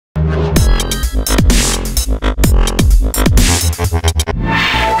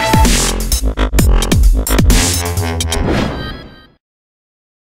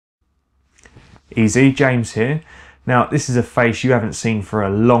Easy, James here. Now this is a face you haven't seen for a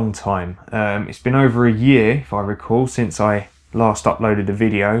long time. It's been over a year, if I recall, since I last uploaded a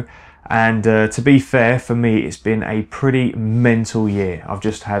video, and to be fair, for me it's been a pretty mental year. I've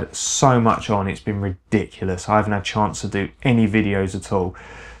just had so much on, it's been ridiculous. I haven't had a chance to do any videos at all.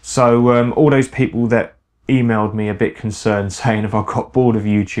 So all those people that emailed me a bit concerned saying if I got bored of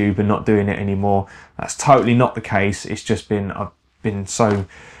YouTube and not doing it anymore, that's totally not the case. It's just been, I've been so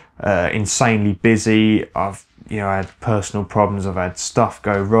insanely busy. I've had personal problems, I've had stuff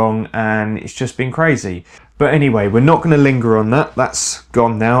go wrong, and it's just been crazy. But anyway, we're not going to linger on that. That's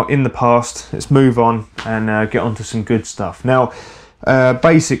gone now, in the past. Let's move on and get on to some good stuff. Now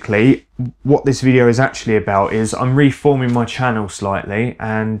basically what this video is actually about is I'm reforming my channel slightly,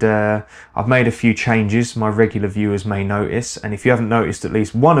 and I've made a few changes my regular viewers may notice, and if you haven't noticed at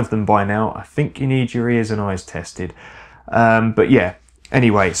least one of them by now, I think you need your ears and eyes tested. But yeah,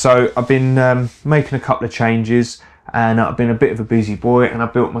 anyway, so I've been making a couple of changes, and I've been a bit of a busy boy, and I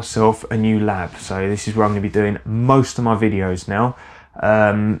built myself a new lab. So this is where I'm going to be doing most of my videos now.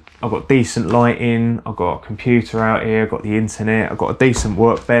 I've got decent lighting, I've got a computer out here, I've got the internet, I've got a decent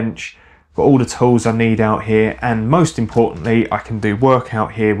workbench, got all the tools I need out here, and most importantly, I can do work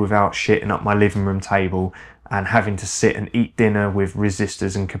out here without shitting up my living room table and having to sit and eat dinner with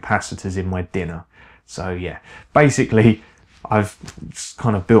resistors and capacitors in my dinner. So yeah, basically I've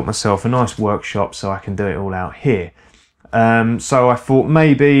kind of built myself a nice workshop so I can do it all out here. So I thought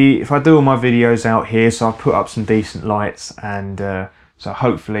maybe if I do all my videos out here, so I put up some decent lights, and so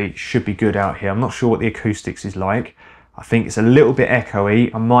hopefully it should be good out here. I'm not sure what the acoustics is like. I think it's a little bit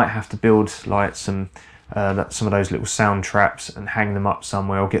echoey. I might have to build like some of those little sound traps and hang them up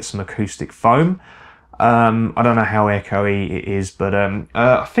somewhere, or get some acoustic foam. I don't know how echoey it is, but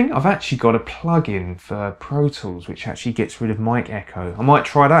I think I've actually got a plug-in for Pro Tools which actually gets rid of mic echo. I might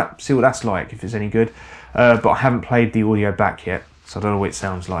try that, see what that's like, if it's any good. But I haven't played the audio back yet, so I don't know what it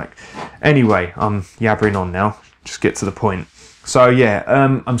sounds like. Anyway, I'm yabbering on now, just get to the point. So yeah,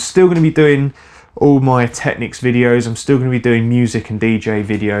 I'm still going to be doing all my Technics videos, I'm still going to be doing music and DJ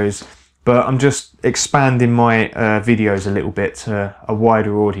videos, but I'm just expanding my videos a little bit to a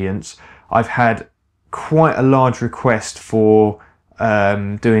wider audience. I've had quite a large request for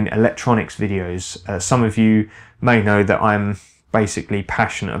doing electronics videos. Some of you may know that I'm basically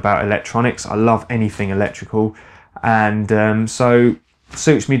passionate about electronics. I love anything electrical, and so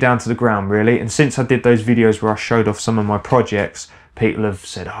suits me down to the ground really. And since I did those videos where I showed off some of my projects, people have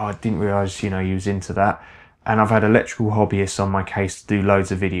said, oh, I didn't realise you was into that. And I've had electrical hobbyists on my case to do loads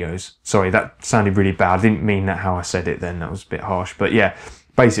of videos. Sorry, that sounded really bad. I didn't mean that how I said it then, that was a bit harsh. But yeah,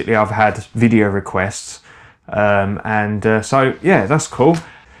 basically I've had video requests, so yeah, that's cool.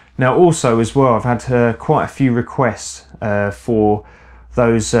 Now also as well, I've had quite a few requests for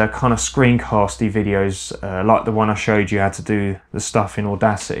those kind of screencasty videos, like the one I showed you how to do the stuff in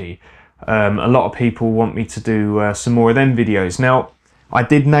Audacity. A lot of people want me to do some more of them videos. Now I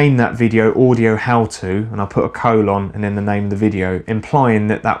did name that video Audio How To, and I put a colon and then the name of the video, implying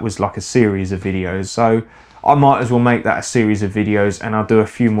that that was like a series of videos. So I might as well make that a series of videos, and I'll do a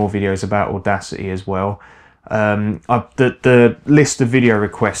few more videos about Audacity as well. The list of video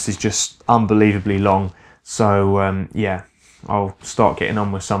requests is just unbelievably long, so yeah, I'll start getting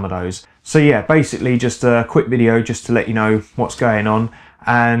on with some of those. So yeah, basically just a quick video just to let you know what's going on.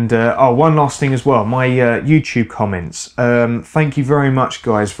 And oh, one last thing as well, my YouTube comments. Thank you very much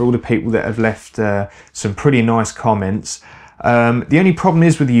guys for all the people that have left some pretty nice comments. The only problem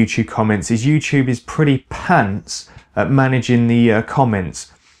is with the YouTube comments is YouTube is pretty pants at managing the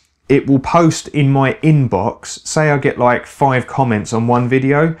comments. It will post in my inbox, say I get like 5 comments on one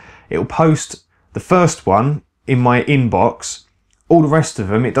video, it will post the first one in my inbox, all the rest of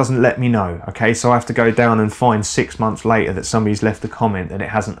them it doesn't let me know, okay? So I have to go down and find 6 months later that somebody's left a comment that it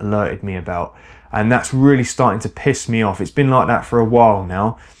hasn't alerted me about, and that's really starting to piss me off. It's been like that for a while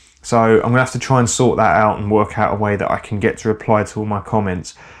now. So I'm going to have to try and sort that out and work out a way that I can get to reply to all my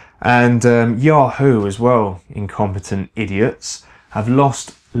comments. And Yahoo as well, incompetent idiots, have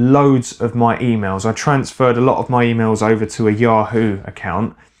lost loads of my emails. I transferred a lot of my emails over to a Yahoo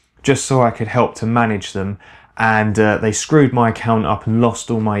account just so I could help to manage them, and they screwed my account up and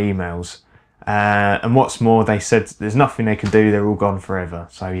lost all my emails. And what's more, they said there's nothing they can do, they're all gone forever.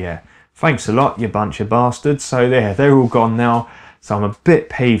 So yeah, thanks a lot, you bunch of bastards. So they're all gone now. So I'm a bit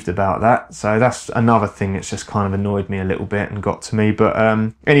peeved about that. So that's another thing that's just kind of annoyed me a little bit and got to me. But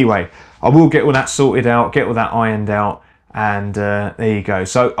anyway, I will get all that sorted out, get all that ironed out, and there you go.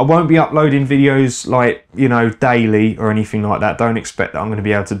 So I won't be uploading videos like, daily or anything like that. Don't expect that I'm going to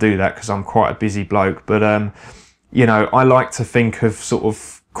be able to do that because I'm quite a busy bloke. But I like to think of sort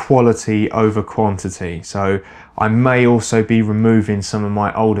of quality over quantity. So I may also be removing some of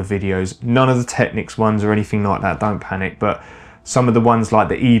my older videos, none of the Technics ones or anything like that, don't panic, but some of the ones like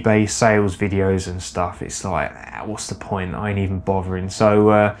the eBay sales videos and stuff, it's like, what's the point? I ain't even bothering.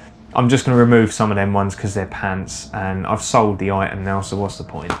 So I'm just going to remove some of them ones because they're pants, and I've sold the item now, so what's the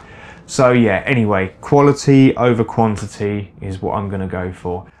point? So yeah, anyway, quality over quantity is what I'm going to go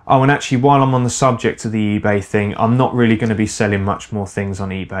for. Oh, and actually, while I'm on the subject of the eBay thing, I'm not really going to be selling much more things on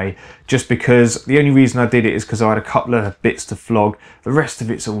eBay, just because the only reason I did it is because I had a couple of bits to flog. The rest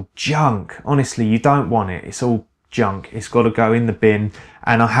of it's all junk. Honestly, you don't want it. It's all junk. It's got to go in the bin,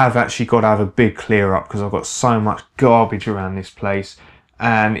 and I have actually got to have a big clear up because I've got so much garbage around this place,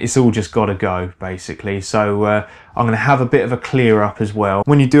 and it's all just got to go basically. So I'm going to have a bit of a clear up as well.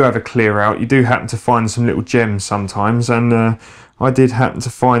 When you do have a clear out, you do happen to find some little gems sometimes, and I did happen to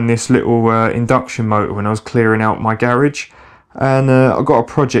find this little induction motor when I was clearing out my garage, and I've got a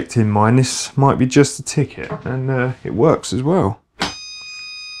project in mind. This might be just a ticket, and it works as well.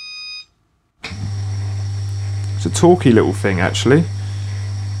 It's a talky little thing actually.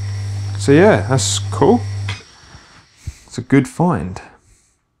 So yeah, that's cool. It's a good find.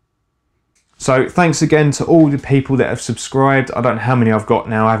 So thanks again to all the people that have subscribed. I don't know how many I've got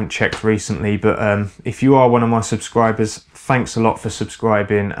now, I haven't checked recently, but if you are one of my subscribers, thanks a lot for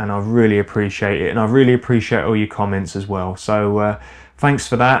subscribing, and I really appreciate it, and I really appreciate all your comments as well. So thanks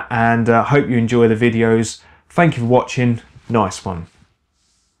for that, and I hope you enjoy the videos. Thank you for watching. Nice one.